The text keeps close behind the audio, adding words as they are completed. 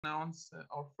announce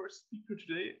our first speaker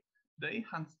today,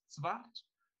 Hans Zwart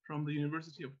from the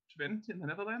University of Twente in the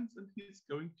Netherlands, and he's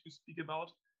going to speak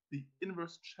about the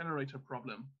inverse generator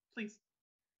problem. Please.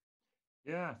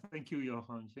 Yeah, thank you,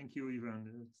 Johan. Thank you, Ivan.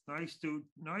 It's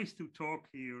nice to talk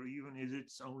here, even if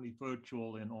it's only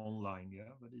virtual and online.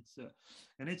 Yeah, but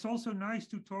it's also nice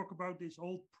to talk about this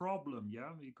old problem.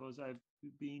 Yeah, because I've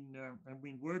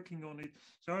been working on it.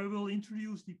 So I will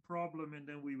introduce the problem, and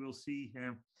then we will see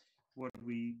what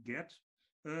we get.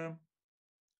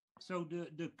 So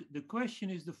the question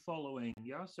is the following,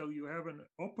 yeah? So you have an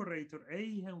operator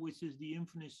A, which is the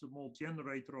infinitesimal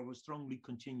generator of a strongly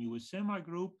continuous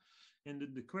semigroup. And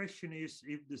the question is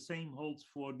if the same holds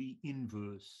for the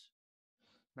inverse.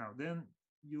 Now, then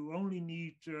you only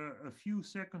need a few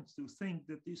seconds to think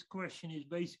that this question is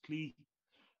basically,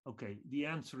 okay, the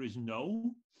answer is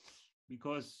no,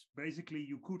 because basically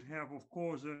you could have, of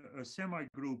course, a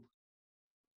semigroup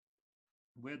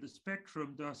where the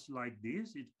spectrum does like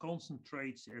this. It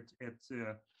concentrates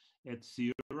at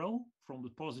zero from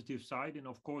the positive side. And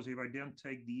of course, if I then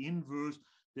take the inverse,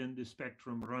 then the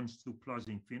spectrum runs to plus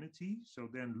infinity. So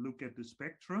then look at the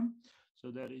spectrum.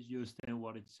 So that is just then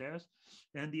what it says.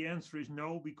 And the answer is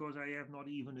no, because I have not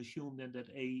even assumed that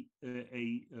a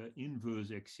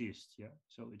inverse exists. Yeah.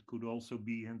 So it could also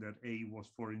be that A was,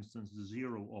 for instance, the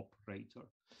zero operator.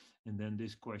 And then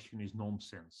this question is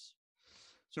nonsense.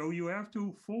 So you have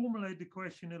to formulate the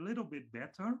question a little bit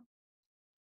better.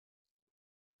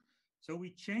 So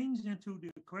we changed into the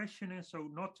question, and so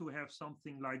not to have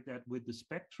something like that with the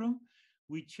spectrum,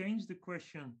 we changed the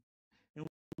question, and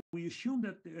we assume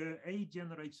that A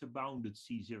generates a bounded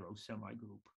C0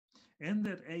 semigroup, and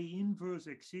that A inverse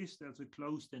exists as a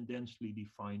closed and densely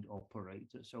defined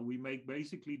operator. So we make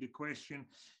basically the question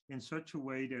in such a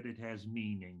way that it has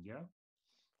meaning, yeah?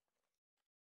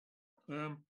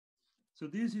 So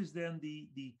this is then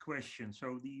the question.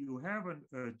 So you have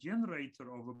a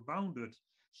generator of a bounded,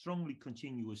 strongly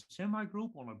continuous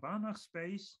semigroup on a Banach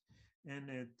space, and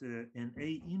an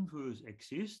A inverse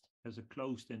exists as a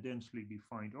closed and densely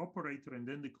defined operator. And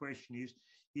then the question is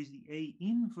the A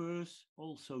inverse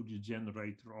also the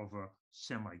generator of a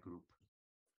semigroup?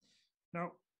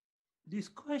 Now, this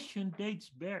question dates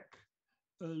back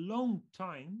a long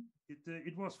time.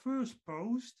 It was first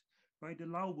posed by the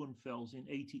Laubenfels in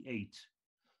 1988.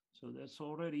 So that's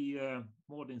already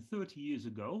more than 30 years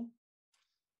ago.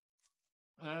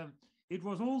 It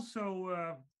was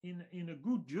also in a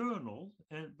good journal,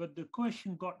 but the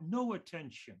question got no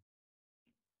attention.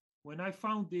 When I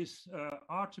found this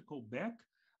article back,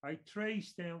 I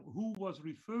traced who was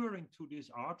referring to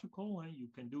this article, and you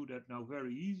can do that now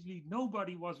very easily.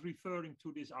 Nobody was referring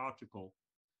to this article.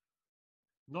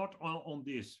 Not on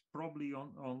this, probably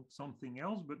on something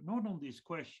else, but not on this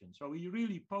question. So he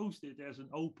really posed it as an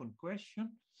open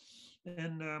question,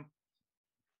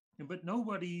 but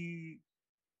nobody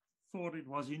thought it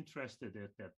was interested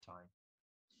at that time.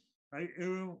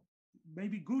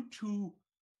 Maybe good to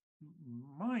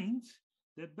mind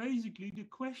that basically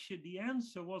the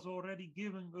answer was already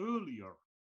given earlier.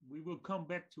 We will come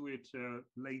back to it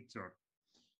later.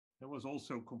 That was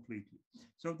also completely.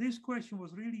 So this question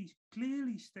was really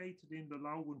clearly stated in the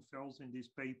Laubenfels in this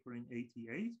paper in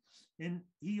 1988. And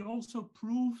he also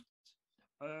proved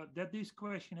that this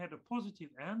question had a positive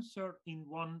answer in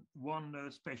one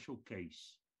special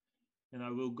case. And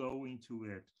I will go into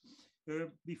it.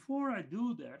 Before I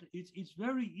do that, it's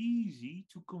very easy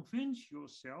to convince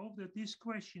yourself that this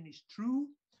question is true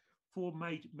for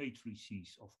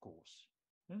matrices, of course.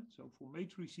 Yeah? So for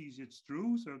matrices, it's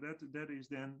true. So that is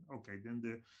then okay. Then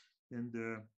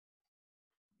the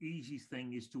easy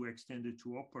thing is to extend it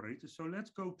to operators. So let's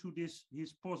go to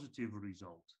his positive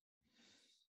result,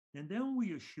 and then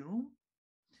we assume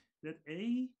that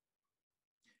A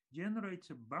generates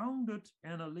a bounded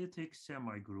analytic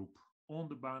semigroup on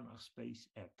the Banach space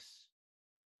X.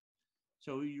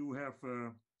 So you have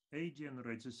A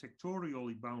generates a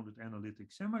sectorially bounded analytic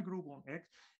semigroup on X.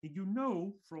 And you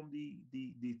know from the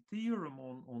theorem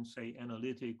on say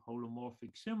analytic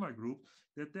holomorphic semigroup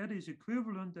that is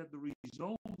equivalent that the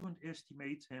resolvent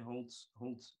estimates and holds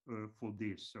for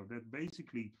this. So that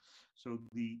basically,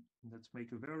 let's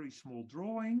make a very small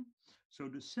drawing. So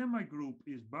the semigroup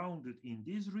is bounded in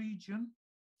this region.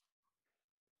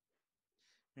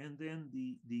 And then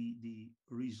the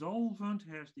resolvent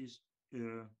has this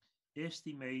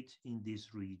estimate in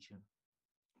this region.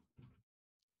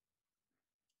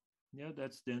 Yeah,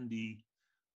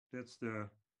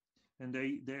 and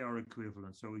they are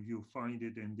equivalent. So if you find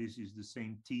it, and this is the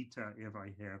same theta if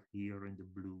I have here in the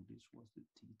blue, this was the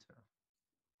theta.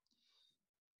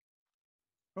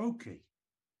 Okay.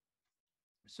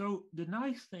 So the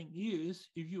nice thing is,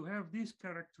 if you have this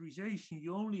characterization,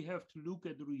 you only have to look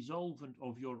at the resolvent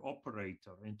of your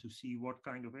operator and to see what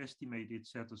kind of estimate it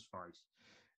satisfies.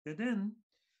 And then,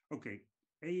 okay,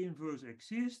 A inverse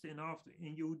exists, and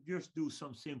you just do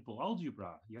some simple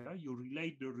algebra. Yeah, you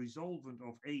relate the resolvent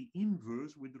of A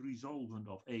inverse with the resolvent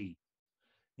of A.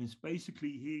 And it's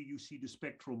basically here you see the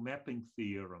spectral mapping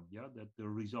theorem, yeah, that the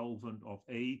resolvent of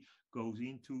A goes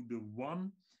into the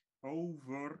 1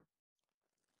 over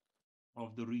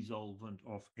of the resolvent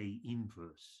of A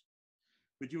inverse.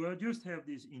 But you just have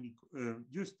this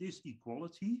just this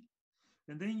equality,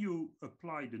 and then you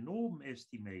apply the norm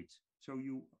estimate. So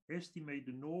you estimate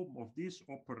the norm of this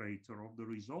operator of the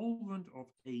resolvent of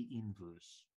A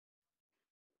inverse.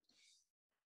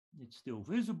 It's still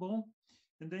visible.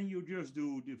 And then you just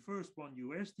do the first one,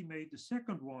 you estimate the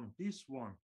second one, this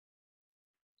one.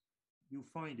 You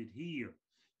find it here.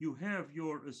 You have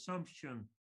your assumption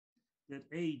that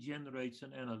A generates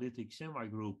an analytic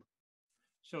semigroup.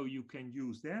 So you can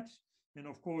use that. And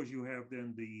of course, you have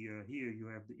then the, here you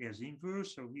have the S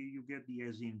inverse. So here you get the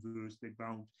S inverse, they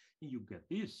bound, and you get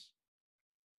this.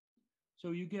 So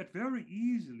you get very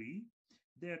easily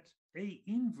that A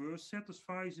inverse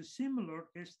satisfies a similar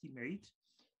estimate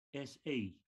as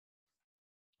A.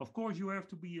 Of course, you have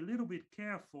to be a little bit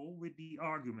careful with the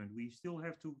argument. We still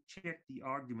have to check the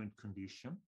argument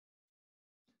condition.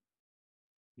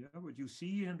 Yeah, but you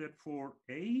see and that for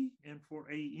A and for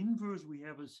A inverse, we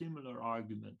have a similar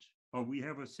argument, or we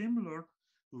have a similar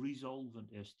resolvent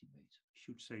estimate. I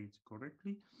should say it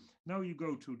correctly. Now you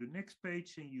go to the next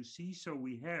page and you see, so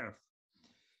we have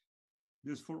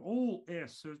this for all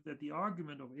S, so that the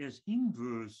argument of S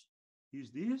inverse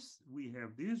is this, we have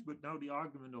this, but now the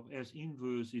argument of S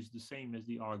inverse is the same as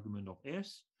the argument of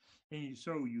S. And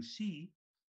so you see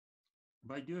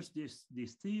by just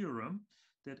this theorem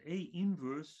that A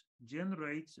inverse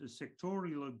generates a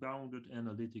sectorially bounded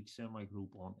analytic semigroup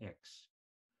on X.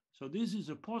 So this is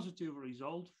a positive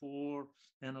result for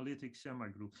analytic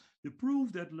semigroup. The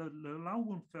proof that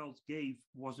Lauwenfeld gave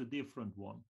was a different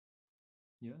one.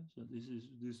 Yeah, so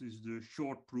this is the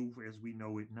short proof as we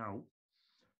know it now.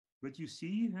 But you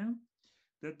see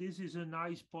that this is a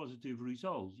nice positive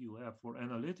result. You have for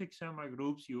analytic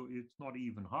semigroups, it's not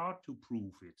even hard to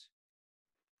prove it.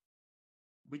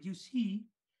 But you see,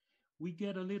 we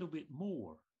get a little bit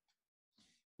more.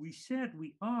 We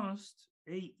asked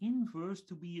A inverse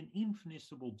to be an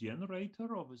infinitesimal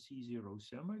generator of a C0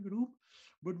 semigroup,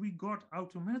 but we got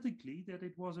automatically that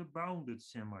it was a bounded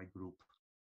semigroup.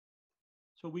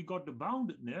 So we got the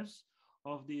boundedness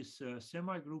of this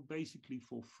semigroup basically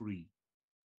for free.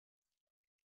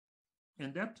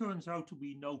 And that turns out to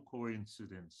be no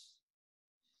coincidence.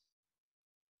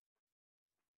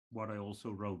 What I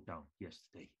also wrote down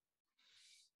yesterday.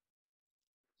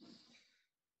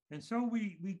 And so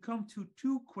we come to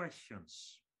two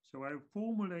questions. So I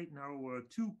formulate now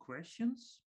two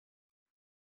questions.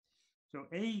 So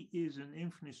A is an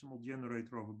infinitesimal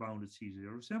generator of a bounded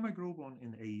C0 semigroup on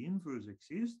an A inverse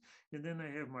exists. And then I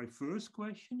have my first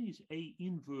question, is A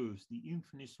inverse the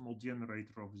infinitesimal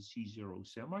generator of a C0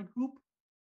 semigroup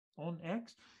on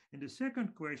X? And the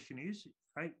second question is,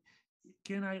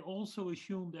 can I also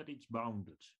assume that it's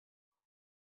bounded?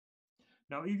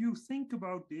 Now, if you think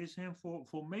about this, and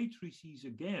for matrices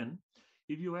again,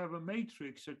 if you have a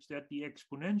matrix such that the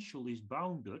exponential is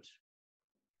bounded,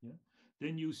 yeah,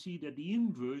 then you see that the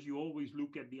inverse, you always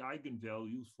look at the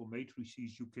eigenvalues. For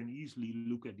matrices, you can easily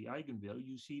look at the eigenvalue.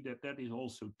 You see that that is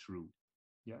also true.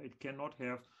 Yeah, it cannot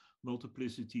have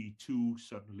multiplicity 2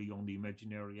 suddenly on the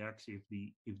imaginary axis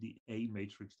if the A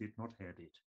matrix did not have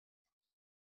it.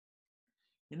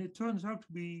 And it turns out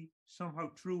to be somehow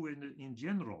true in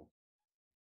general.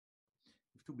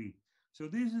 To be. So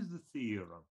this is the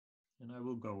theorem, and I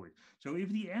will go with. So if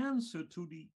the answer to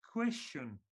the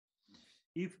question,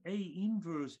 if A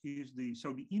inverse is the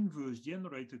inverse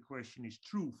generator question is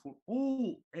true for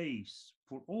all A's,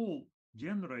 for all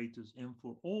generators, and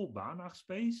for all Banach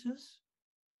spaces,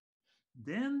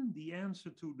 then the answer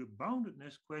to the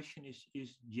boundedness question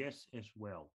is yes as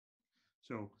well.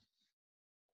 So,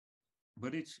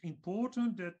 but it's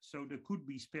important that, so there could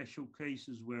be special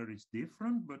cases where it's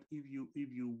different, but if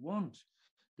you want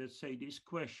that, say, this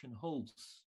question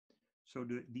holds, so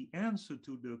the answer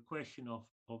to the question of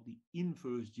the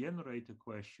inverse generator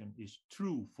question is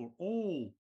true for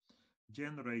all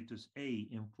generators A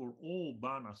and for all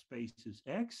Banach spaces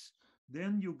X,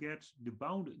 then you get the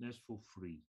boundedness for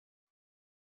free.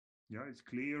 Yeah, it's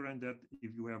clear, and that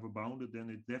if you have a bounded, then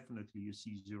it definitely is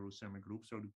C0 semigroup.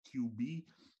 So the QB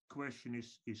question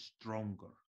is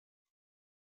stronger.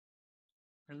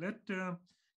 And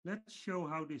let's show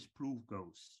how this proof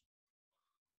goes.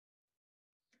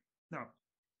 Now,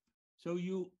 so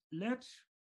you let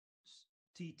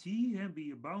TT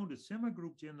be a bounded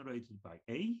semigroup generated by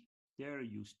A. There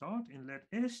you start, and let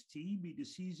ST be the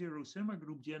C0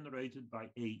 semigroup generated by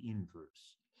A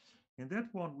inverse. And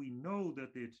that one we know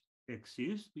that it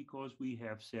exists because we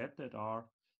have said that our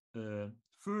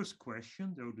first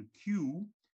question, though the Q,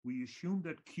 we assume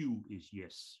that Q is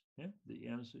yes. Yeah? The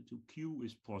answer to Q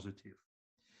is positive.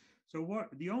 So what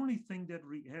the only thing that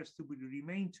has to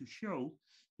remain to show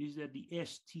is that the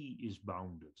ST is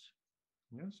bounded.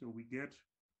 Yeah, so we get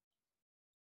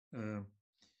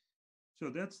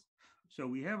so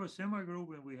we have a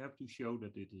semigroup and we have to show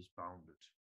that it is bounded.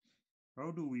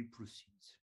 How do we proceed?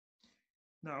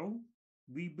 Now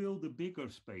we build a bigger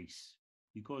space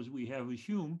because we have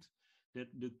assumed that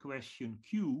the question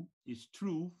Q is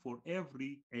true for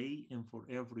every A and for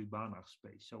every Banach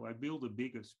space. So I build a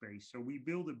bigger space. So we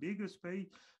build a bigger space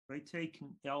by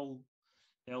taking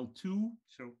L2,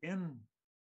 so n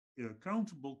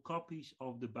countable copies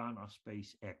of the Banach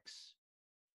space X.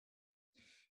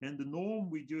 And the norm,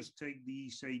 we just take the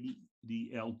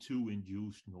L2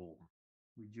 induced norm.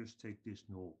 We just take this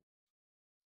norm.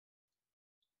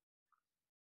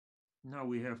 Now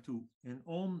we have to, and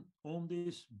on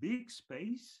this big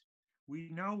space, we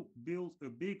now build a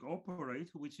big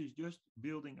operator, which is just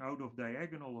building out of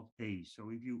diagonal of A.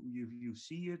 So if you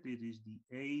see it, it is the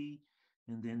A,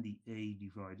 and then the A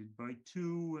divided by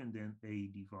 2, and then A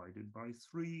divided by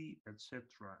 3,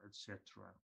 etc., etc.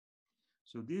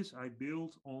 So this I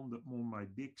built on my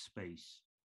big space.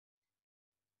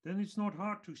 Then it's not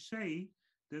hard to say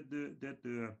that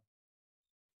the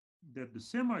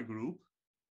semigroup,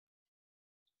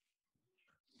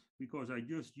 because I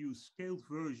just use scaled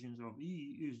versions of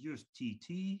E, is just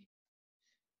TT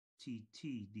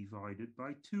divided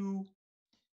by 2,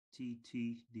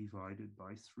 TT divided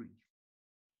by 3.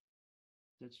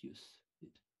 That's just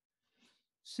it.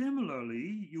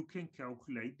 Similarly, you can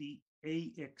calculate the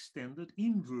A extended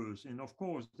inverse. And of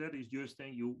course, that is just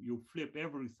then you flip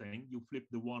everything. You flip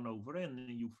the 1 over n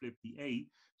and you flip the A.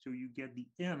 So you get the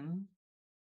n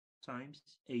times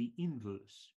A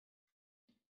inverse.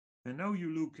 And now you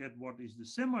look at what is the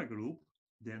semigroup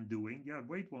then doing. Yeah,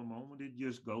 wait one moment, it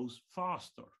just goes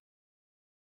faster.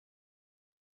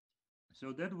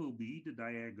 So that will be the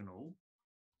diagonal.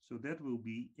 So that will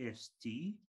be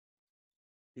ST,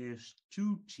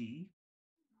 S2T,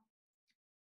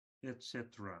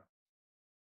 etc.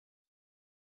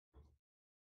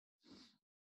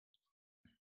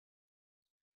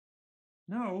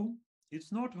 Now,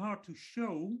 it's not hard to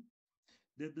show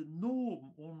that the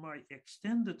norm on my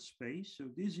extended space, so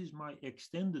this is my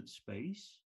extended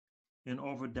space, and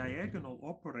of a diagonal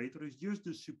operator is just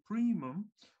the supremum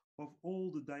of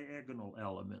all the diagonal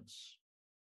elements.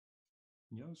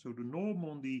 Yeah, so the norm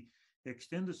on the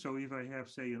extended, so if I have,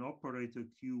 say, an operator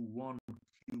Q1,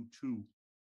 Q2,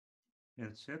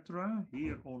 etc.,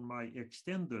 here on my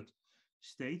extended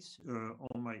states,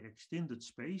 on my extended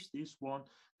space, this one,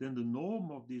 then the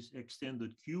norm of this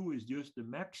extended Q is just the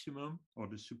maximum or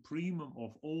the supremum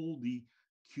of all the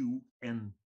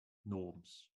Qn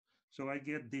norms. So I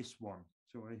get this one.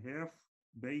 So I have,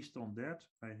 based on that,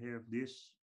 I have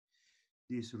this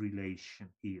relation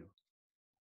here.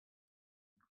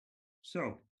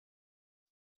 So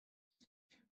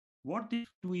what did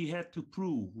we have to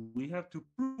prove? We have to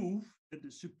prove that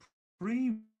the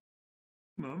supremum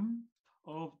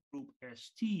of group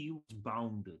ST was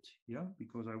bounded, yeah,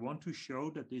 because I want to show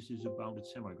that this is a bounded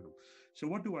semigroup. So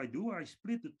what do? I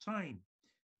split the time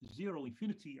 0,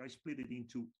 infinity, I split it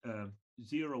into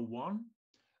 0, 1,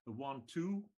 1,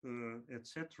 2,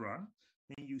 etc.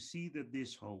 And you see that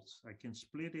this holds. I can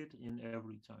split it in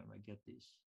every time I get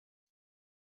this.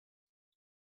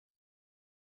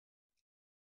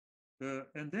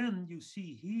 And then you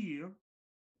see here,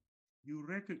 you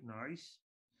recognize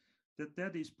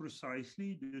that is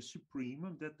precisely the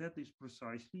supremum, that is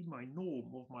precisely my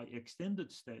norm of my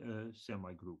extended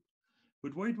semigroup.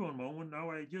 But wait one moment, now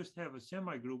I just have a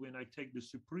semigroup and I take the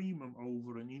supremum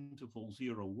over an interval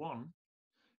 0, 1.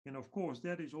 And of course,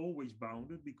 that is always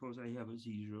bounded because I have a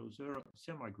 0, 0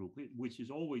 semigroup, which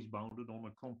is always bounded on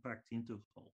a compact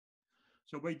interval.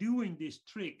 So by doing this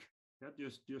trick, that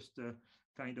just a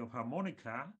kind of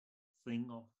harmonica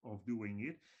thing of doing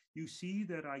it, you see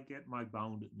that I get my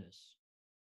boundedness.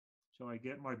 So I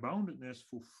get my boundedness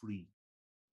for free.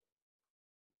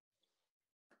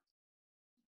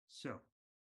 So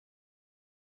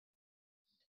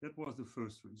that was the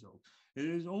first result. It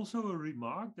is also a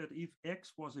remark that if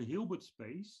X was a Hilbert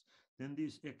space, then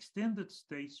this extended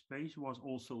state space was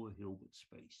also a Hilbert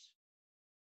space.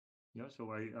 Yeah,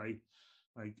 so I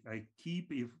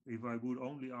keep, if I would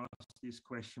only ask this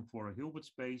question for a Hilbert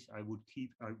space, I would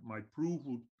keep, my proof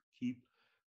would keep,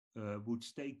 would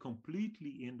stay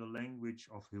completely in the language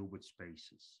of Hilbert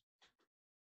spaces.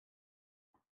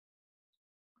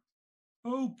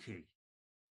 Okay.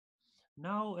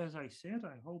 Now, as I said,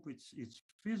 I hope it's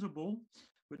visible,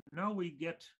 but now we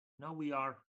get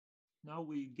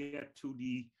to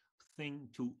the thing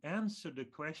to answer the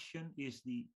question is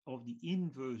of the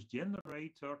inverse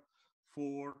generator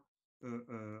for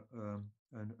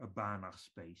a Banach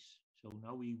space. So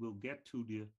now we will get to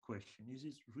the question. Is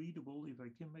it readable? If I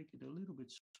can make it a little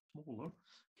bit smaller,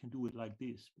 I can do it like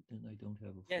this, but then I don't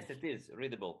have a. Yes, it is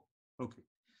readable. Okay,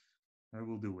 I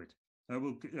will do it. I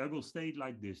will stay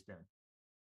like this then.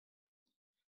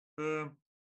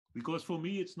 Because for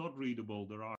me it's not readable.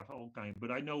 There are all kinds,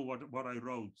 but I know what I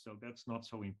wrote, so that's not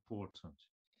so important.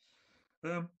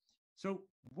 So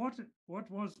what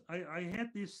was I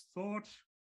had this thought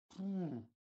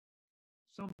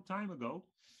some time ago,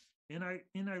 and I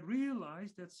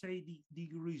realized that, say, the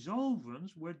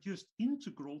resolvents were just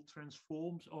integral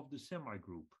transforms of the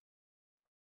semigroup.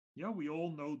 Yeah, we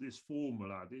all know this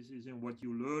formula. This is in what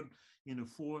you learn in a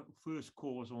first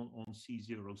course on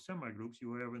C0 semigroups.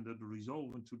 You have that the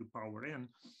resolvent to the power n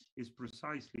is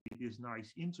precisely this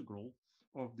nice integral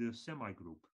of the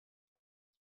semigroup.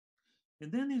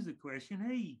 And then is the question,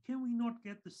 hey, can we not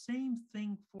get the same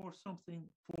thing for something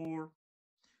for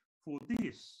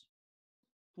this,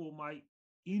 for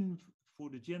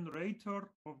the generator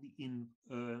of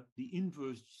the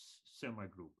inverse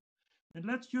semigroup? And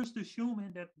let's just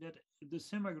assume that the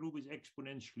semigroup is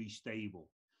exponentially stable.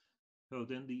 So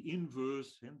then the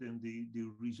inverse, and then the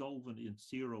resolvent in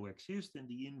 0 exists, and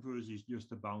the inverse is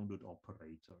just a bounded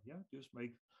operator. Yeah, just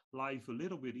make life a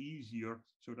little bit easier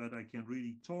so that I can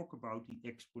really talk about the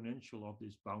exponential of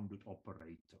this bounded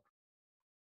operator.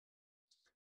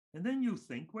 And then you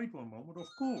think, wait one moment, of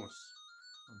course,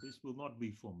 this will not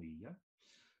be for me.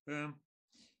 Yeah,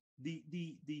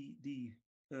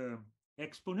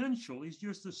 exponential is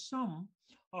just the sum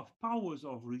of powers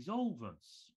of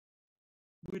resolvents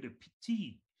with a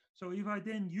t. So if I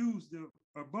then use the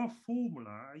above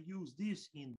formula, I use this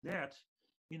in that,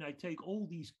 and I take all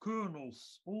these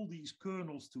kernels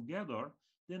together,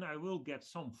 then I will get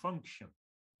some function.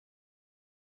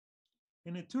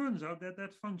 And it turns out that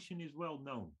that function is well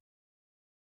known.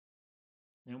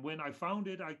 And when I found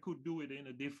it, I could do it in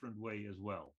a different way as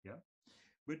well. Yeah.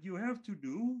 But you have to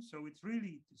do, so it's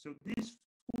really, so this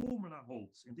formula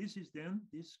holds, and this is then,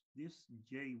 this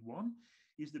J1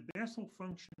 is the Bessel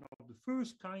function of the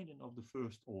first kind and of the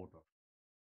first order.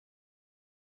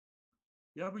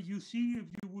 Yeah, but you see, if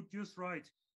you would just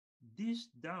write this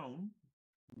down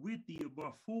with the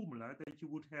above formula, that you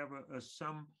would have a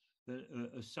sum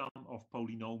of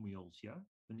polynomials, yeah,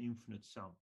 an infinite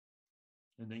sum.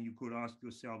 And then you could ask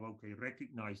yourself, okay,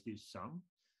 recognize this sum.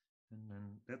 And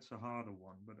then that's a harder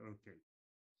one, but okay.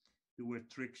 There were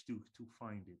tricks to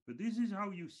find it. But this is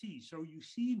how you see. So you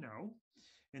see now,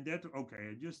 and that, okay,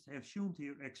 I just have assumed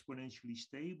here exponentially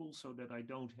stable so that I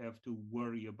don't have to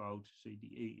worry about, say,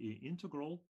 the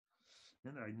integral.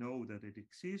 And I know that it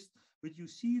exists. But you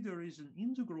see there is an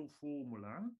integral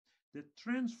formula that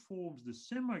transforms the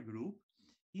semigroup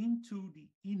into the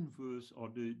inverse, or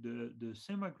the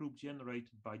semigroup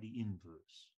generated by the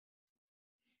inverse.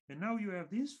 And now you have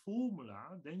this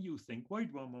formula, then you think,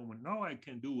 wait one moment, now I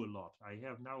can do a lot. I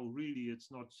have now really,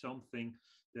 it's not something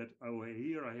that, oh,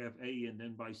 here I have A, and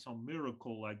then by some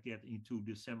miracle I get into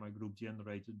the semigroup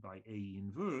generated by A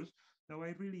inverse. Now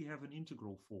I really have an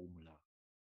integral formula.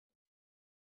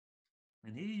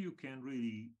 And here you can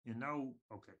really, and now,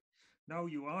 okay, now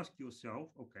you ask yourself,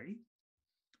 okay,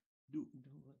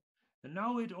 and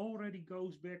now it already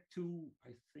goes back to,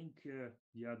 I think,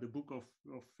 yeah, the book of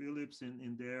Phillips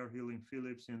in there, Hill and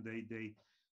Phillips, and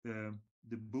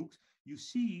the books. You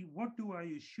see, what do I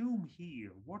assume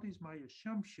here? What is my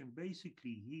assumption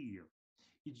basically here?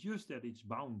 It's just that it's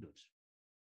bounded.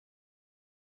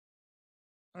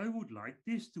 I would like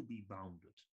this to be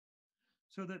bounded.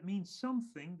 So that means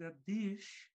something that this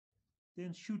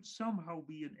then should somehow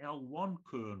be an L1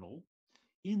 kernel,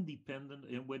 independent,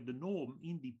 and with the norm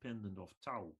independent of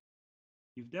tau.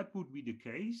 If that would be the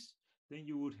case, then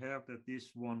you would have that this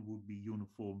one would be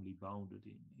uniformly bounded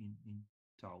in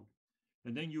tau.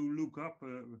 And then you look up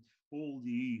all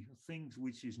the things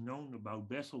which is known about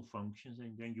Bessel functions,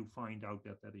 and then you find out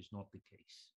that that is not the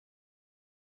case.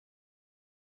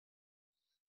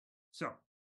 So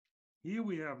here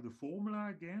we have the formula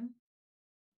again.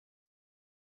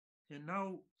 And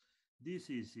now this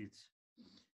is it.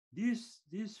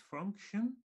 This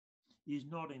function is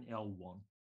not in L1.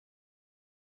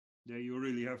 There you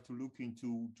really have to look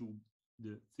into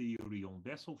the theory on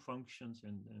Bessel functions,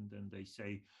 and then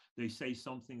they say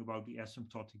something about the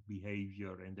asymptotic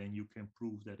behavior, and then you can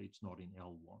prove that it's not in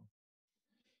L1.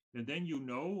 And then you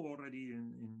know already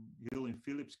in Hill and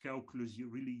Phillips calculus, you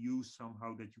really use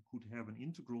somehow that you could have an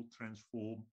integral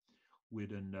transform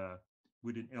with an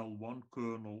L1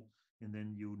 kernel, and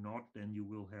then you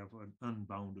will have an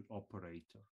unbounded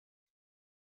operator.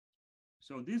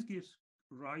 So this gives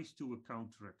rise to a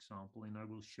counterexample, and I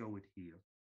will show it here.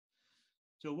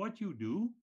 So what you do,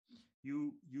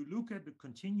 you look at the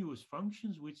continuous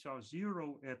functions which are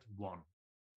 0 at 1.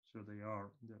 So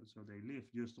they live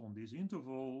just on this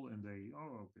interval, and they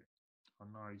are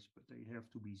nice, but they have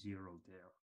to be 0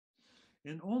 there.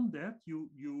 And on that you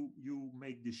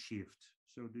make the shift.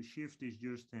 So the shift is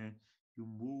just you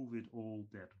move it all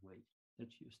that way.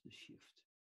 That's just the shift.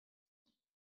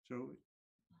 So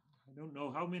I don't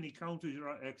know how many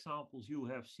counterexamples you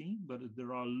have seen, but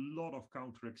there are a lot of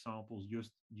counterexamples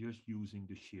just using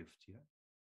the shift. Yeah,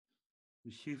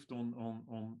 the shift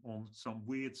on some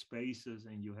weird spaces,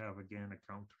 and you have again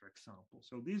a counterexample.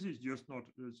 So this is just not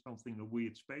something a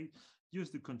weird space,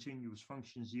 just the continuous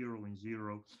function 0 and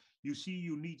 0. You see,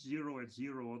 you need 0 at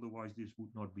 0, otherwise this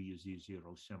would not be a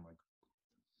 0 semigroup.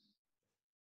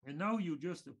 And now you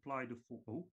just apply the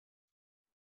well,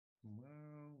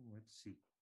 let's see.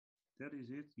 That is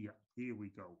it. Yeah, here we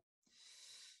go.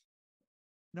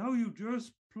 Now you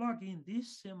just plug in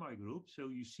this semigroup. So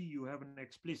you see you have an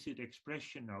explicit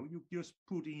expression now. You just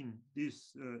put in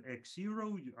this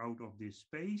x0 out of this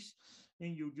space,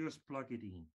 and you just plug it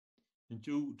in. And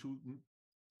to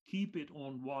keep it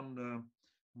on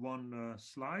one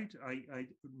slide, I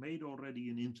made already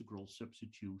an integral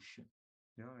substitution.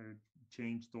 Yeah, I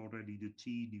changed already the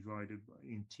t divided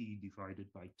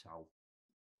by tau.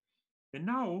 And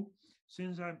now,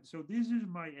 so this is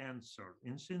my answer.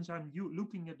 And since I'm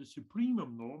looking at the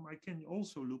supremum norm, I can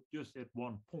also look just at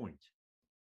one point.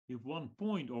 If one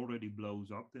point already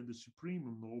blows up, then the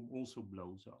supremum norm also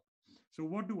blows up. So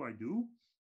what do?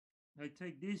 I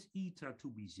take this eta to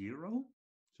be 0.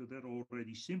 So that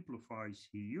already simplifies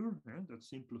here, and that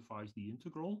simplifies the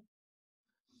integral.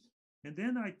 And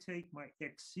then I take my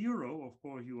x0. Of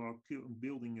course, you are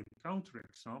building a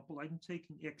counterexample. I'm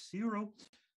taking x0,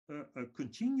 a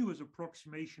continuous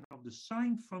approximation of the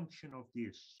sine function of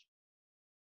this.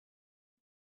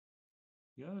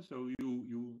 Yeah, so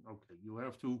you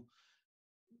have to.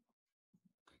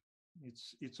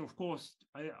 It's of course,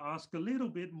 I ask a little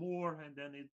bit more, and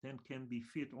then it can be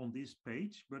fit on this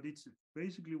page. But it's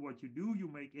basically what you do. You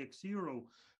make x0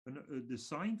 the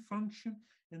sine function,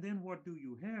 and then what do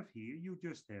you have here? You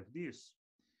just have this,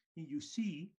 and you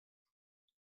see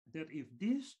that if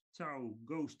this tau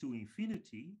goes to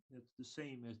infinity, that's the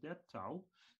same as that tau,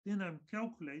 then I'm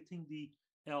calculating the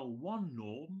L1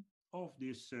 norm of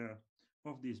this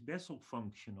Bessel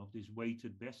function, of this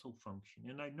weighted Bessel function.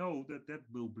 And I know that that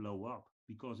will blow up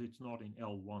because it's not in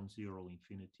L1 0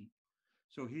 infinity.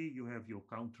 So here you have your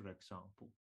counterexample.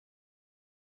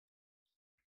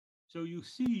 So you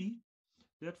see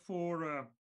that for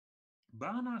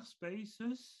Banach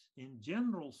spaces in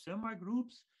general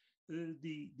semigroups,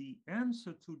 the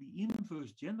answer to the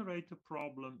inverse generator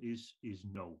problem is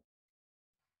no.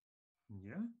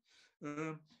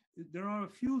 Yeah. There are a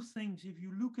few things. If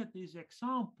you look at this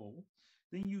example,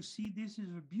 then you see this is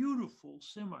a beautiful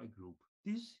semigroup.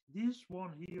 This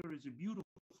one here is a beautiful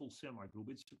semigroup.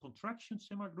 It's a contraction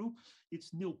semigroup.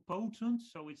 It's nilpotent,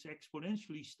 so it's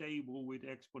exponentially stable with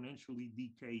exponentially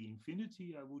decay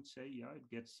infinity, I would say. Yeah, it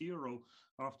gets 0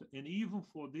 after. And even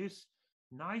for this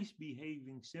nice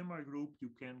behaving semigroup, you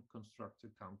can construct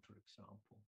a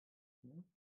counterexample. Yeah?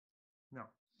 Now,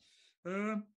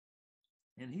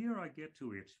 and here I get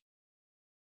to it.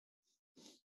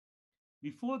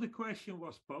 Before the question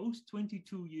was posed,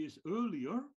 22 years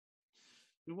earlier,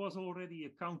 there was already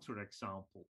a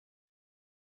counterexample.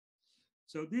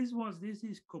 So this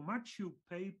is Komatsu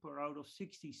paper out of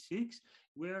 '66,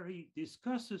 where he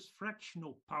discusses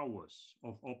fractional powers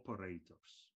of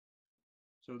operators.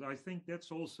 So I think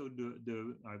that's also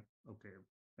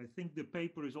I think the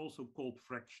paper is also called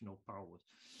fractional powers.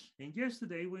 And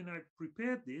yesterday, when I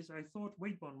prepared this, I thought,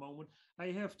 wait one moment, I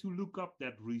have to look up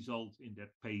that result in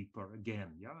that paper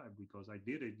again, yeah, because I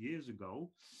did it years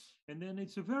ago. And then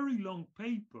it's a very long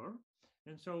paper.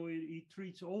 And so it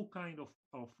treats all kind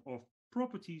of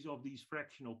properties of these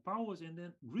fractional powers. And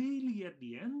then really at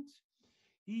the end,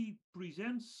 he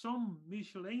presents some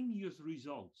miscellaneous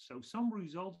results. So some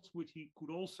results which he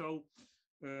could also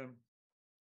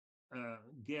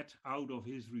get out of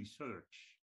his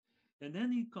research. And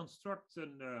then he constructs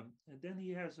and then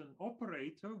he has an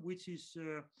operator which is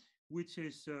which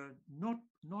is not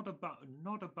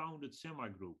a bounded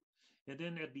semigroup. And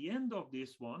then at the end of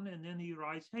this one, and then he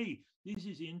writes, hey, this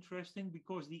is interesting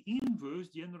because the inverse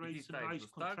generates a nice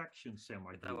contraction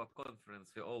semigroup. Our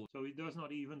conference, we all. So he does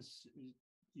not even,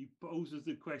 he poses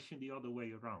the question the other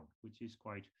way around, which is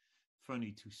quite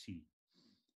funny to see.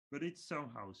 But it's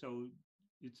somehow, so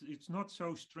it's not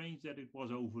so strange that it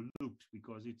was overlooked,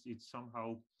 because it's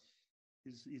somehow,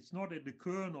 it's not at the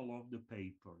kernel of the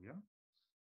paper, yeah?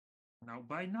 Now,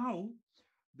 by now,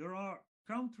 there are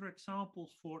counterexamples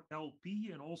for LP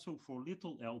and also for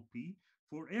little LP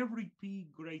for every P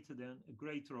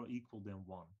greater or equal than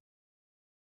 1.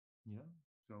 Yeah,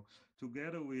 so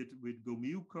together with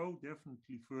Gomilko,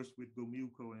 definitely first with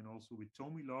Gomilko and also with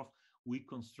Tomilov, we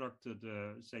constructed,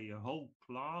 say, a whole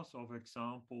class of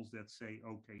examples that say,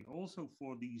 okay, also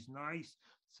for these nice,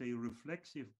 say,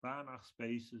 reflexive Banach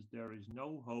spaces, there is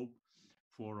no hope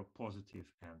for a positive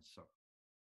answer.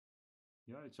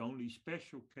 Yeah, it's only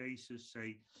special cases,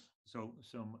 say, so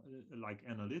some like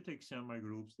analytic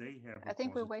semigroups, they have a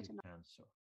positive answer.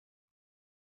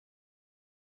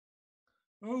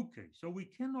 Okay, so we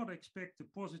cannot expect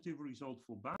a positive result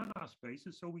for Banach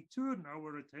spaces, so we turn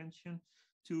our attention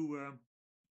to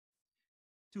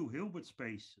Hilbert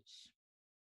spaces.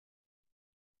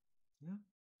 Yeah,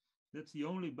 that's the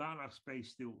only Banach space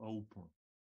still open.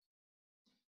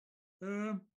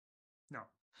 Now,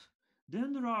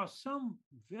 then there are some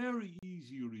very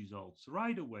easy results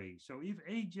right away. So if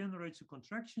A generates a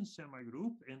contraction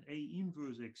semigroup and A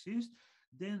inverse exists,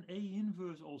 then A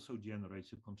inverse also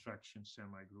generates a contraction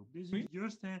semigroup. This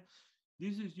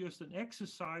is just an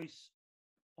exercise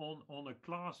on a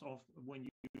class of when you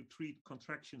treat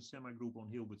contraction semigroup on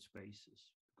Hilbert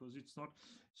spaces, because it's not,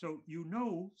 so you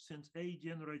know, since A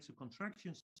generates a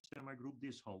contraction semigroup,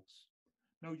 this holds.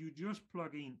 Now you just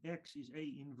plug in X is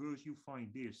A inverse, you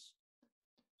find this.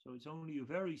 So it's only a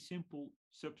very simple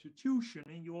substitution,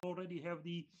 and you already have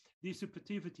the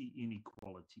dissipativity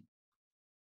inequality.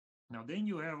 Now then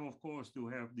you have, of course, to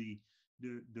have the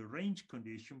range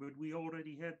condition, but we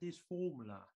already had this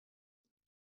formula.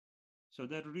 So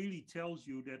that really tells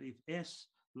you that if S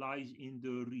lies in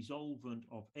the resolvent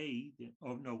of A,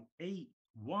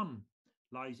 A1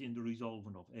 lies in the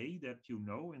resolvent of A, that you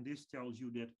know, and this tells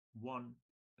you that 1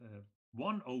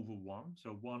 over 1,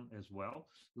 so 1 as well,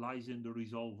 lies in the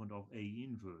resolvent of A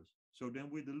inverse. So then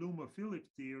with the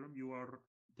Lummer-Phillips theorem, you are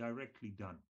directly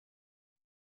done.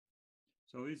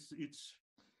 So it's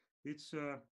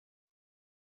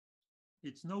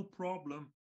no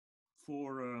problem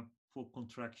for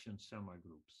contraction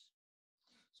semigroups.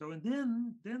 So and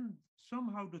then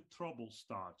somehow the trouble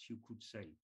starts, you could say,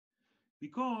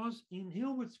 because in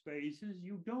Hilbert spaces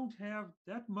you don't have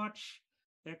that much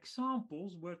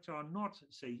examples which are not,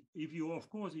 say, if you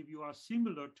are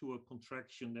similar to a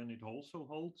contraction, then it also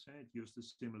holds, it's just a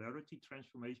similarity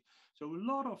transformation. So a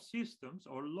lot of systems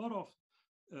or a lot of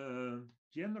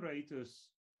generators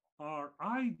are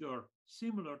either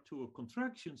similar to a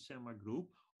contraction semigroup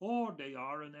or they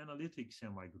are an analytic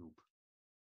semigroup.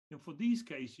 And for these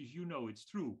cases, you know it's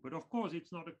true, but of course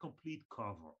it's not a complete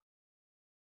cover.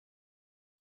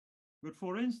 But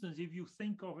for instance, if you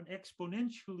think of an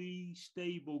exponentially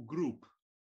stable group,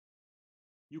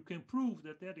 you can prove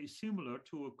that that is similar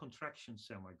to a contraction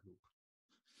semigroup.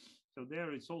 So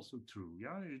there it's also true.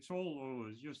 Yeah, it's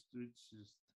just.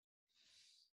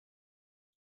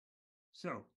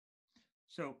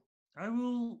 So I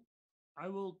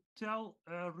will tell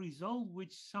a result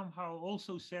which somehow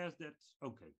also says that,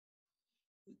 okay,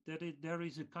 there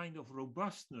is a kind of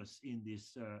robustness in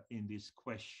this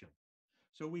question.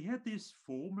 So we had this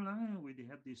formula, we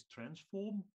had this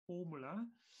transform formula,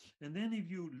 and then if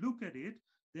you look at it,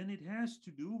 then it has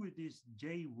to do with this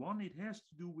J1, it has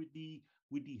to do with the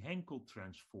Henkel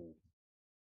transform.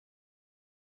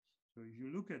 So if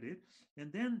you look at it,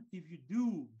 and then if you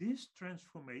do this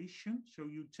transformation, so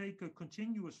you take a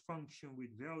continuous function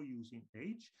with values in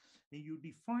H, and you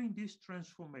define this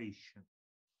transformation.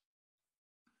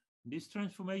 This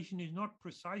transformation is not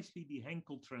precisely the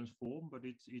Henkel transform, but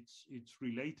it's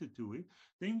related to it.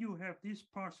 Then you have this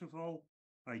Parseval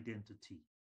identity.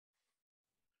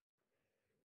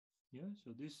 Yeah,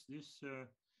 so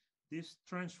this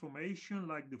transformation,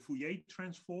 like the Fourier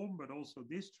transform, but also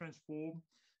this transform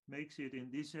makes it,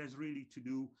 and this has really to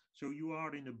do. So you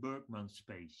are in a Bergman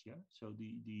space, yeah. So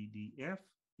the F,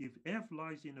 if F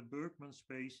lies in a Bergman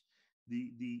space,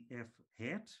 the F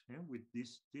hat with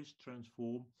this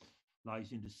transform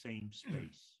lies in the same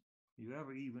space. You have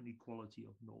an even equality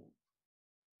of null.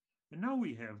 And now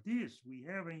we have this. We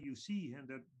have, and you see, and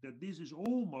that this is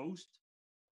almost,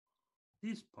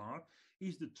 this part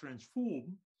is the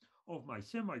transform of my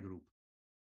semigroup.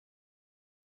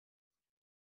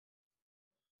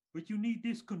 But you need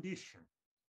this condition.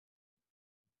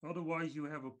 Otherwise, you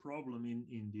have a problem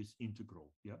in this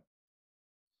integral. Yeah.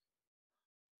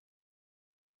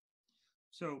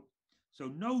 So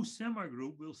no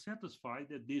semigroup will satisfy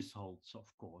that this holds, of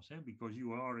course, because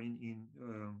you are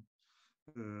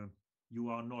you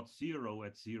are not 0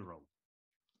 at 0.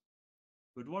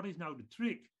 But what is now the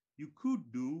trick? You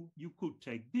could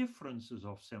take differences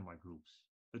of semigroups.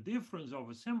 A difference of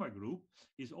a semigroup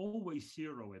is always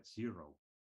 0 at 0.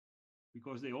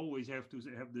 Because they always have to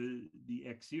have the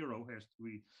x0 has to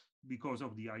be because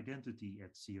of the identity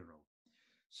at 0.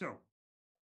 So,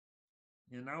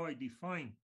 and now I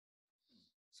define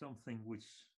something which,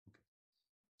 okay.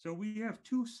 So we have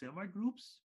two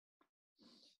semigroups,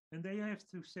 and they have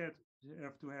to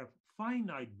have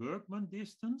finite Bergman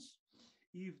distance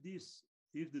if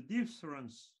the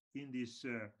difference in this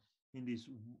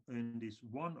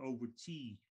 1 over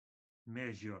t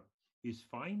measure is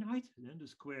finite, then the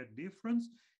squared difference,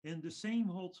 and the same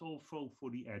holds also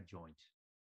for the adjoint.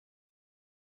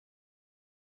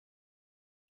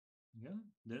 Yeah,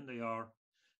 then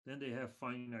they have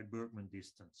finite Bergman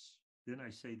distance. Then I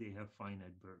say they have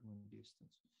finite Bergman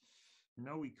distance. And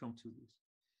now we come to this.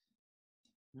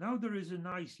 Now there is a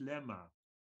nice lemma,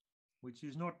 which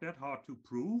is not that hard to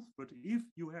prove, but if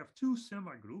you have two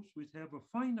semigroups which have a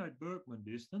finite Bergman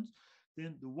distance,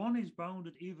 then the one is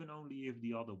bounded even only if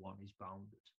the other one is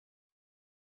bounded.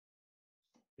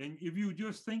 And if you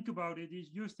just think about it, it's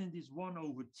just in this 1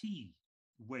 over t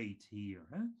weight here.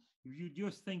 Huh? If you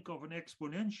just think of an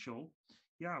exponential,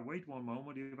 yeah, wait one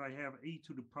moment, if I have a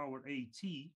to the power at,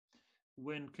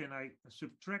 when can I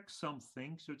subtract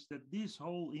something such that this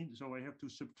whole, so I have to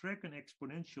subtract an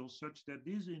exponential such that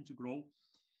this integral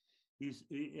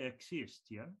exists,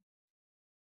 yeah?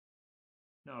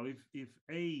 Now, if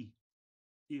a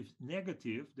is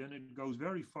negative, then it goes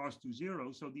very fast to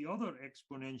 0. So the other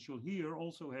exponential here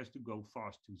also has to go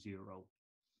fast to 0.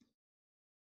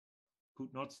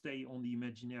 Could not stay on the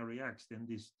imaginary x, then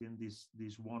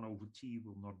this 1 over t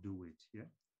will not do it. Yeah.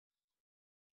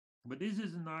 But this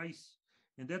is nice,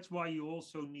 and that's why you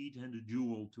also need in the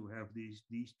dual to have these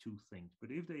two things.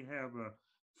 But if they have a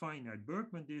finite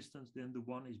Bergman distance, then the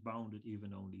one is bounded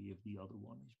even only if the other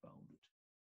one is bounded.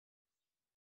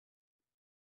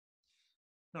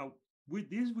 Now, with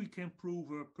this, we can prove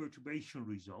a perturbation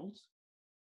result.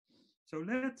 So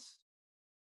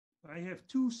I have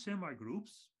two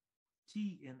semigroups,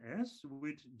 T and S,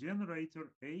 with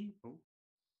generator A,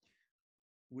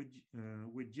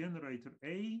 with generator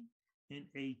A and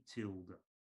A tilde.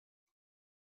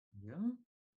 Yeah.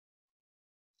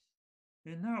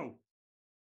 And now,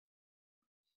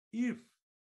 if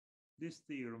this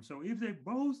theorem, so if they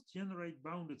both generate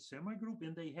bounded semigroup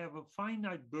and they have a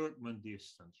finite Bergman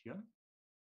distance, yeah,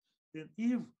 then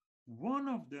if one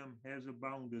of them has a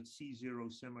bounded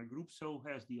C0 semigroup, so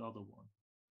has the other one.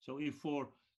 So if for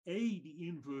A, the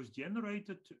inverse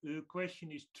generated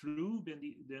question is true,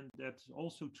 then that's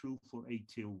also true for A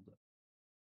tilde.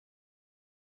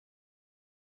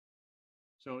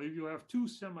 So if you have two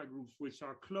semigroups which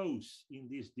are close in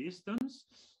this distance,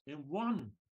 and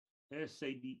one has,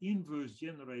 say, the inverse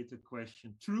generated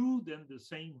question true, then the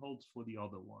same holds for the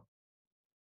other one.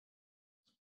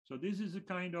 So this is a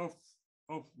kind of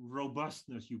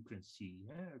robustness you can see,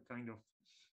 a kind of,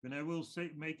 and I will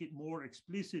make it more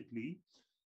explicitly.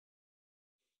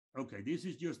 Okay, this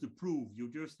is just the proof. You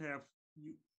just have,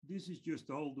 this is just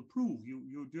the whole the proof.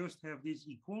 You just have this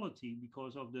equality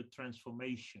because of the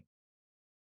transformation.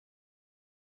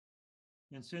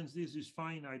 And since this is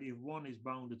finite, if one is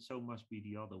bounded, so must be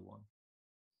the other one.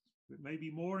 But maybe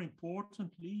more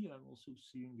importantly, I'm also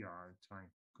seeing, yeah, time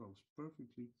goes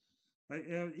perfectly.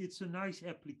 It's a nice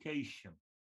application.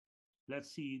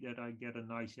 Let's see that I get a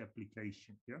nice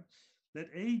application. Yeah. Let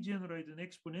A generate an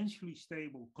exponentially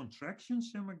stable contraction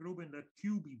semigroup and let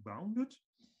Q be bounded.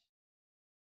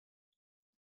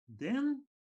 Then,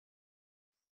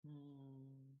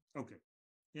 okay.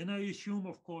 Then I assume,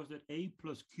 of course, that A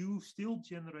plus Q still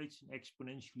generates an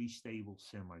exponentially stable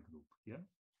semigroup. Yeah.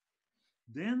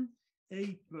 Then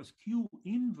A plus Q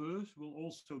inverse will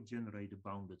also generate a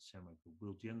bounded semigroup,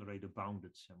 will generate a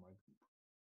bounded semigroup.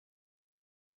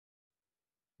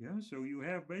 Yeah, so you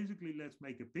have basically, let's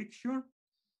make a picture.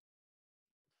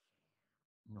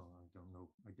 No, I don't know.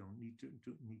 I don't need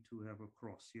to have a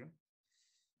cross here.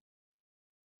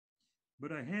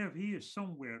 But I have here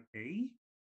somewhere A,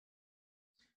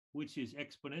 which is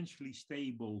exponentially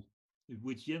stable,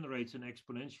 which generates an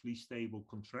exponentially stable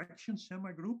contraction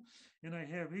semigroup. And I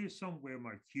have here somewhere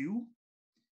my Q.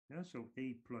 Yeah, so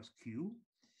A plus Q.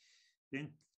 Then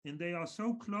and they are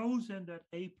so close and that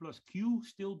A plus Q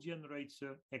still generates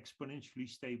an exponentially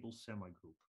stable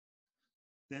semigroup.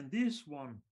 Then this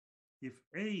one, if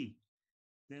A,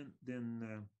 then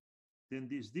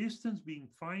this distance being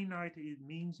finite, it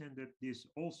means and that this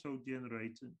also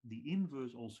generates, the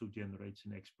inverse also generates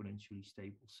an exponentially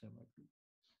stable semigroup.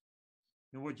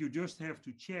 And what you just have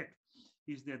to check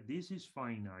is that this is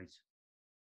finite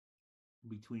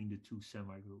between the two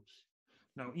semigroups.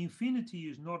 Now, infinity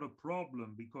is not a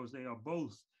problem because they are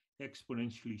both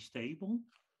exponentially stable.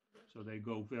 So they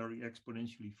go very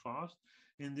exponentially fast.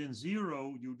 And then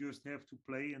 0, you just have to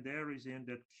play, and there is in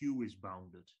that Q is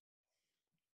bounded.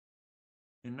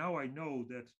 And now I know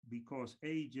that because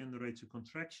A generates a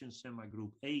contraction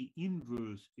semigroup, A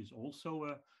inverse is also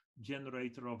a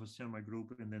generator of a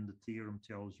semigroup, and then the theorem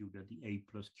tells you that the A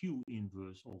plus Q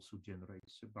inverse also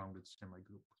generates a bounded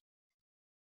semigroup.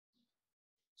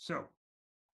 So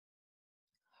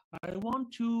I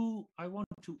want to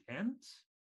end.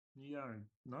 Yeah,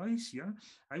 nice. Yeah,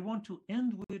 I want to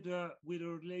end with a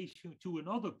relation to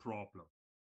another problem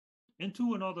and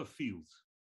to another field.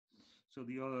 So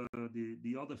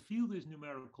the other field is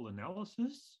numerical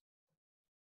analysis,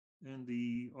 and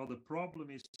the other problem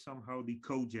is somehow the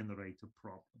co-generator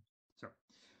problem. So,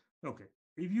 okay,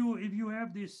 if you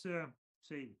have this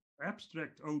say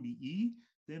abstract ODE,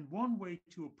 then one way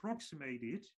to approximate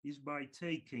it is by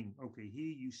taking, okay,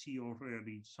 here you see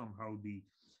already somehow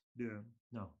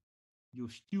your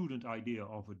student idea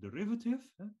of a derivative.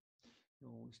 You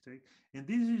always take, and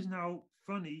this is now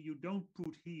funny, you don't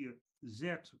put here Z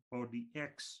or the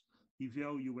X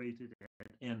evaluated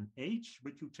at NH,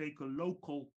 but you take a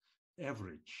local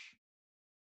average.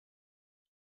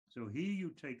 So here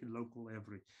you take a local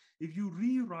average. If you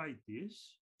rewrite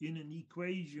this in an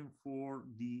equation for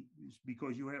the,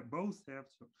 because you have both have,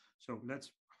 so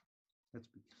let's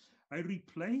I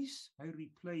replace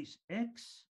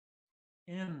X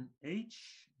and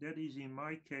H, that is in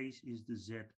my case is the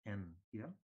Zn,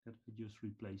 yeah, that I just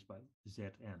replaced by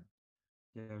Zn.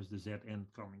 There's the Zn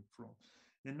coming from.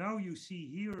 And now you see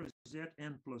here a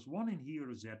Zn plus 1 and here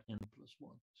a Zn plus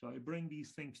 1. So I bring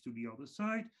these things to the other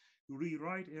side,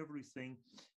 rewrite everything,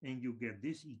 and you get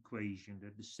this equation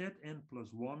that the Zn plus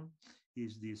 1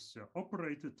 is this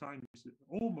operator times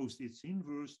almost its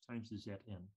inverse times the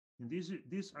Zn. And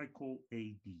this I call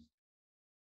AD.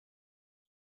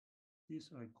 This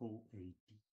I call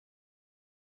AD.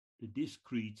 The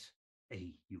discrete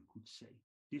A, you could say.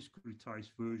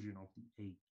 Discretized version of the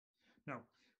A. Now,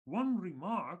 one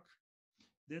remark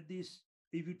that this,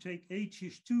 if you take H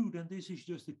is 2, then this is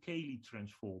just the Cayley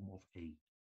transform of A.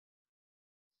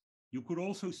 You could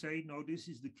also say, no, this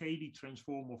is the Cayley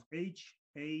transform of H,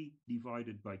 A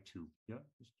divided by 2. Yeah,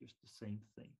 it's just the same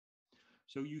thing.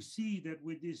 So you see that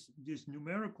with this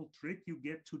numerical trick, you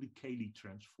get to the Cayley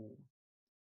transform.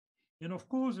 And of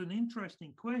course, an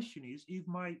interesting question is if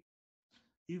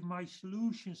my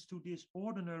solutions to this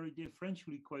ordinary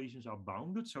differential equations are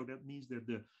bounded, so that means that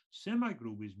the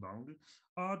semigroup is bounded,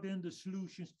 are then the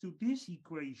solutions to this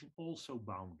equation also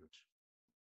bounded?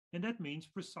 And that means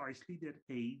precisely that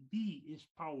AD is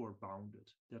power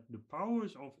bounded, that the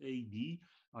powers of AD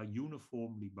are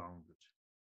uniformly bounded.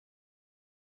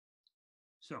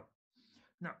 So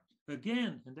now,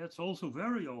 again, and that's also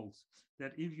very old,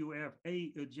 that if you have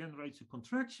A generates a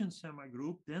contraction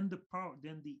semigroup, then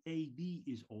the AD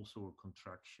is also a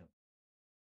contraction.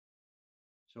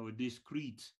 So a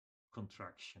discrete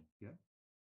contraction, yeah.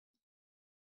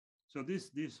 So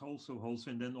this also holds,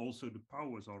 and then also the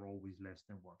powers are always less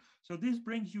than 1. So this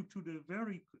brings you to the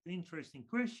very interesting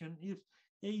question: if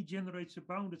A generates a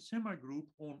bounded semigroup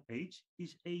on H,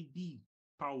 is AD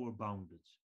power bounded?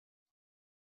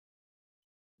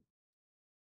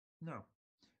 No.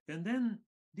 And then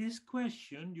this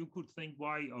question, you could think,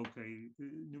 why, okay,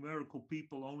 numerical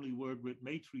people only work with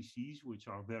matrices, which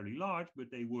are very large,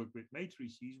 but they work with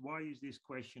matrices. Why is this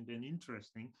question then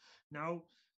interesting? Now,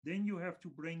 then you have to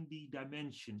bring the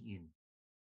dimension in.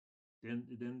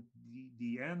 Then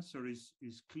the answer is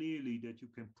clearly that you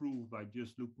can prove by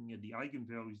just looking at the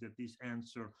eigenvalues that this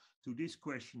answer to this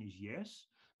question is yes.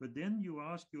 But then you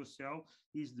ask yourself,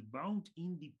 is the bound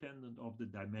independent of the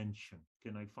dimension?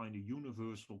 Can I find a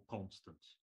universal constant?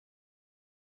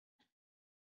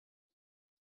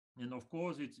 And of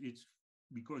course, it's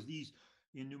because these,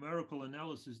 in numerical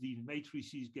analysis, these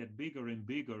matrices get bigger and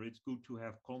bigger. It's good to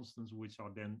have constants which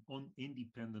are then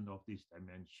independent of this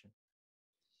dimension.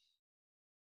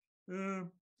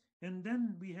 And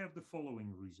then we have the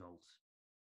following results.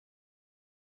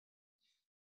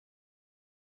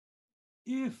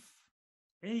 If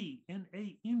A and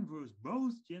A inverse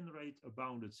both generate a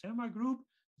bounded semigroup,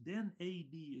 then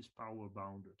AD is power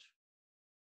bounded.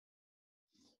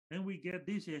 And we get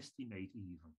this estimate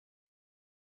even.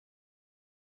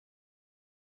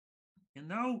 And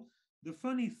now the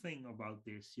funny thing about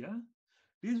this,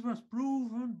 this was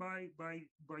proven by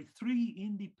 3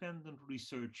 independent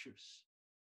researchers.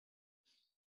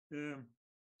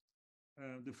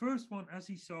 The first one,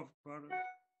 Azizov,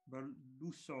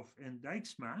 Barlusov, and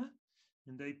Dijksma,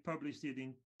 and they published it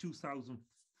in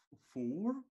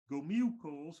 2004.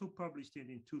 Gomilko also published it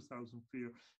in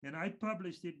 2004, and I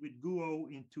published it with Guo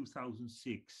in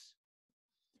 2006.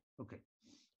 Okay.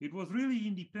 It was really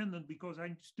independent because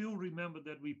I still remember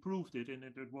that we proved it, and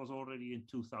it was already in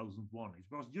 2001. It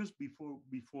was just before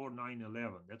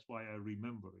 9/11. That's why I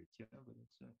remember it.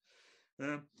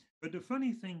 But the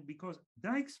funny thing, because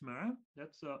Dijksma,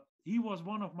 he was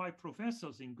one of my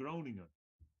professors in Groningen.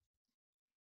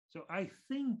 So I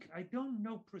don't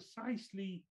know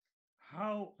precisely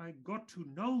how I got to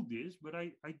know this, but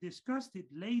I discussed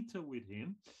it later with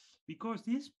him, because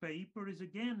this paper is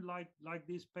again like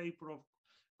this paper of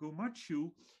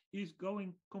Gomachu is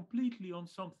going completely on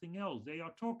something else. They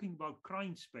are talking about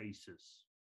crime spaces.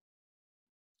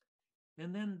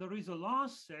 And then there is a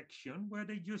last section where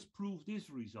they just prove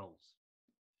these results.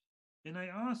 And I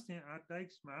asked him at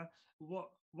Dijksma,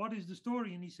 what is the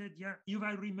story? And he said, yeah, if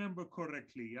I remember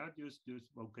correctly, just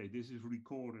okay, this is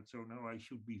recorded, so now I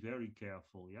should be very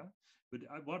careful, But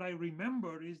what I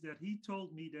remember is that he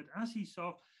told me that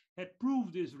Azizov had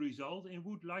proved this result and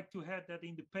would like to have that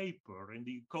in the paper, and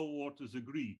the co-authors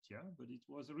agreed, But it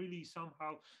was really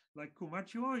somehow like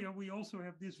Komachi, we also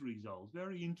have this result,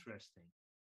 very interesting.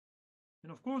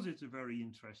 And of course, it's a very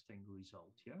interesting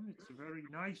result, It's a very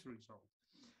nice result.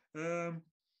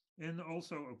 And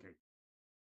also, okay.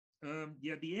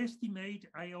 The estimate,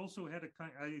 I also had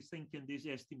I think in this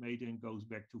estimate, and goes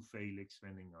back to Felix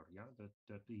Wenninger,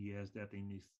 that he has that in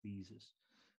his thesis.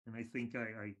 And I think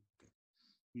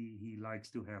he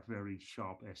likes to have very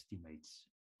sharp estimates.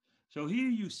 So here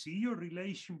you see a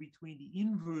relation between the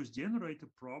inverse generator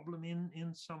problem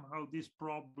in somehow this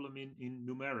problem in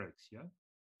numerics,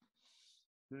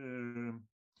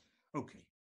 Okay.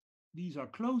 These are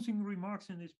closing remarks,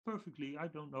 and it's perfectly, I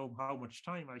don't know how much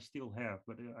time I still have,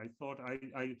 but I thought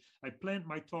I planned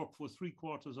my talk for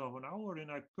 3/4 of an hour,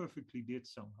 and I perfectly did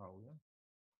somehow,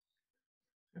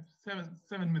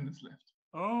 Seven minutes left.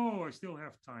 Oh, I still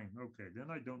have time. Okay, then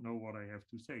I don't know what I have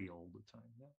to say all the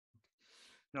time. Okay.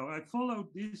 Now, I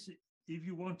followed this. If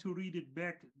you want to read it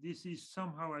back, this is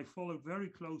somehow I followed very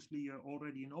closely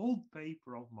already an old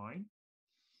paper of mine.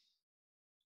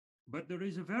 But there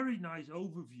is a very nice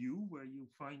overview where you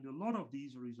find a lot of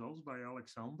these results by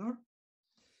Alexander.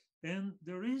 And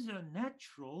there is a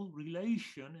natural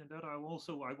relation, and that I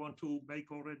want to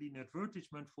make already an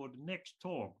advertisement for the next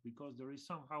talk, because there is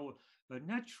somehow a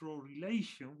natural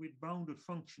relation with bounded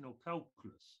functional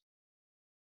calculus.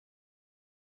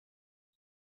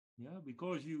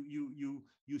 Because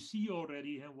you see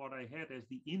already what I had as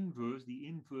the inverse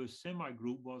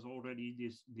semi-group was already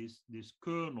this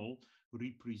kernel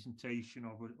representation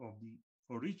of the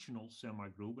original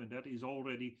semi-group, and that is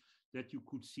already that you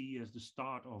could see as the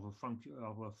start of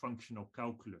a functional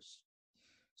calculus.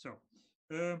 So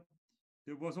there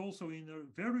was also in a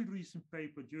very recent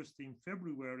paper just in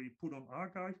February put on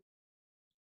arXiv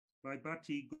by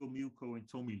Bati, Gomilko, and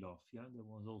Tomilov. There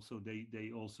was also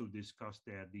they also discussed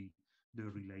there the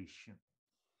relation.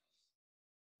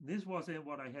 This was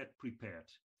what I had prepared.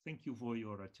 Thank you for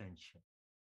your attention.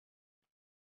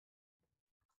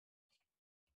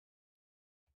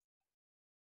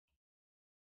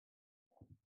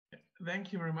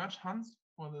 Thank you very much, Hans,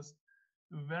 for this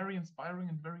very inspiring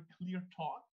and very clear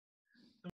talk.